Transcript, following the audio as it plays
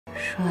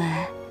水，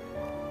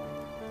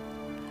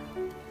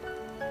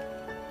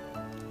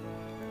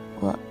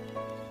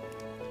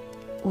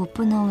我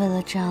不能为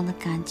了这样的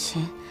感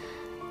情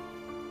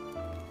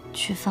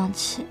去放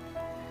弃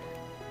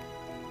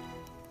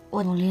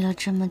我努力了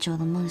这么久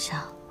的梦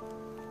想。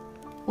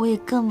我也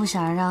更不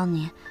想让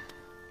你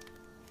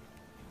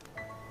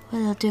为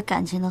了对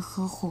感情的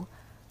呵护，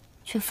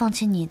却放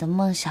弃你的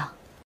梦想。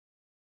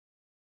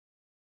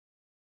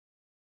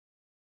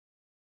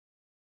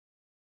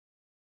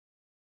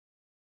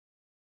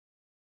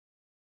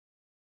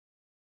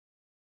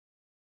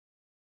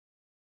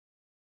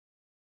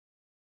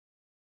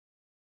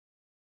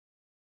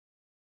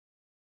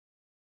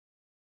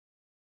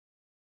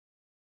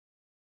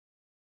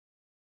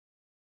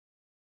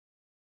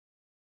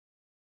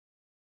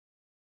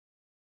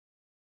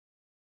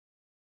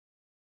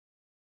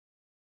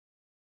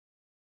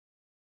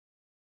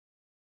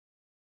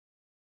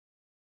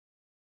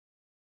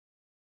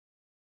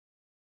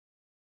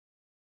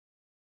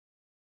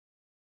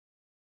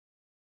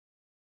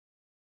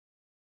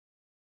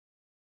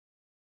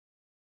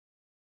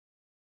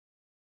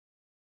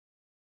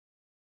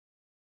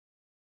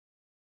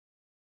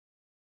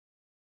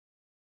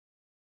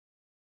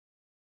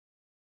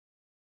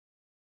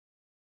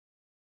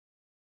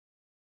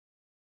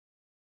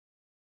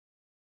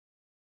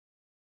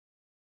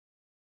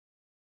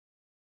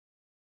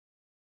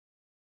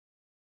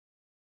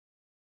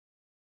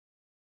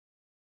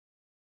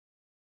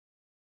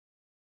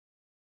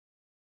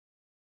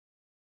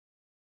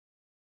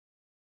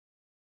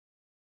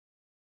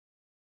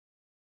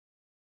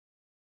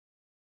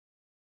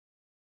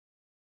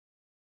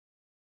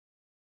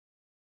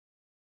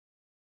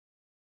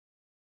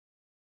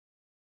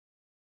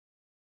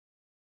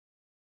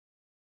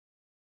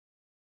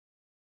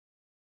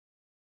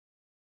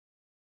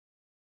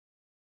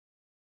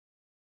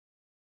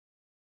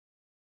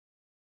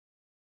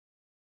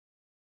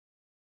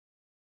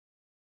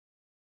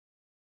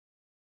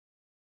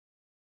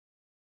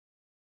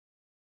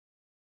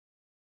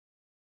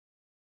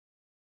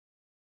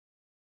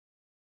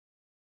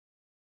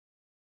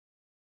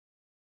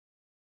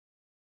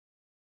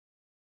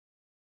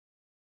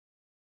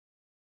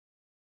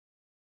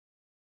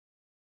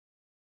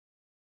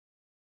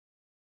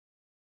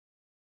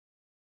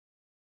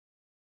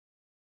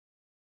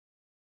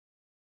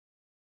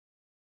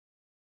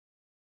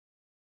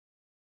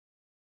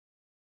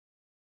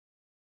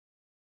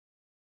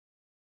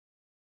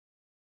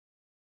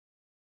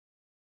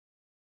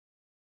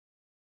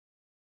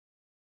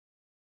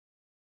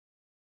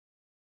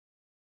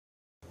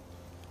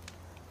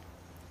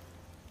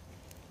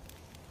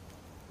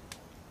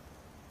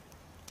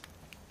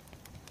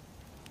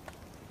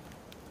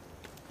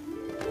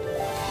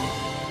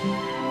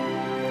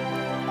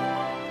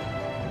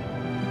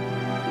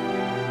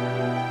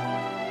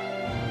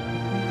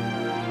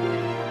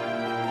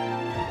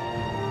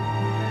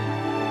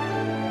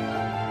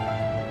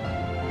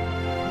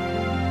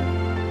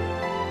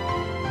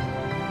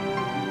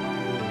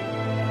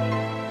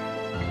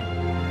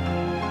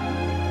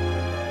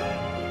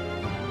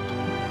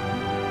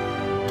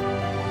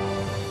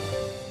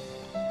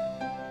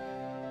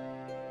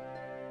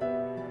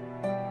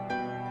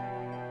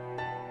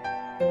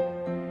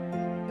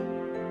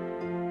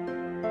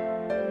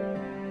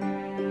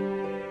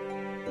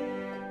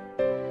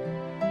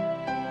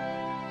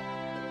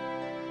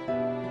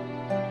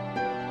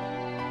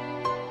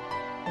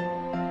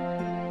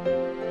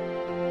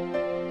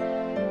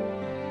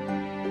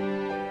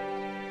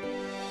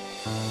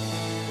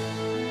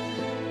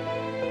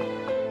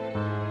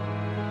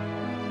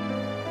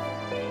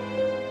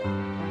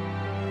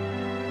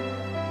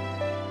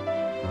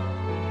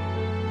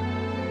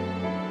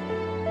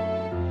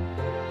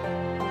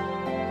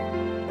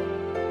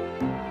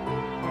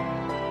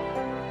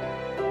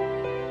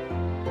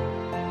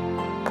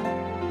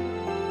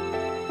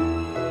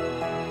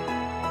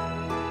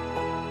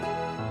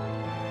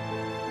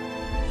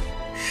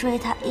所以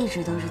他一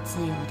直都是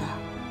自由的，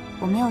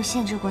我没有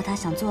限制过他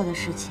想做的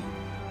事情。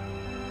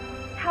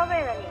他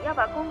为了你要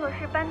把工作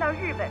室搬到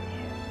日本去，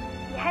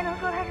你还能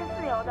说他是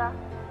自由的？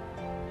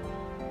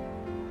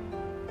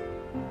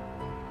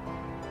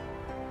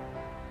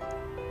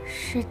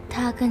是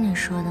他跟你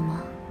说的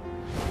吗？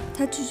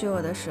他拒绝我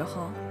的时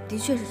候，的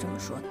确是这么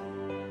说的。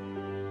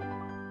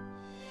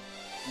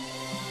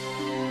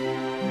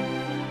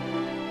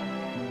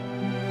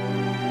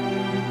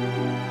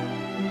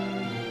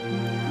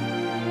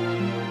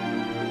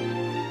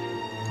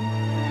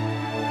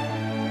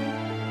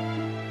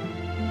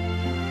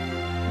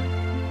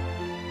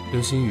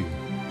流星雨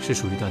是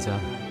属于大家的，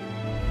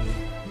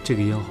这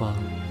个烟花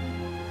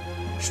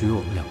属于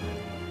我们两个人，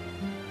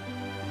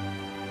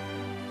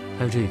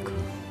还有这一颗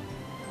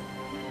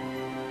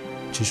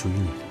只属于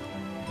你的。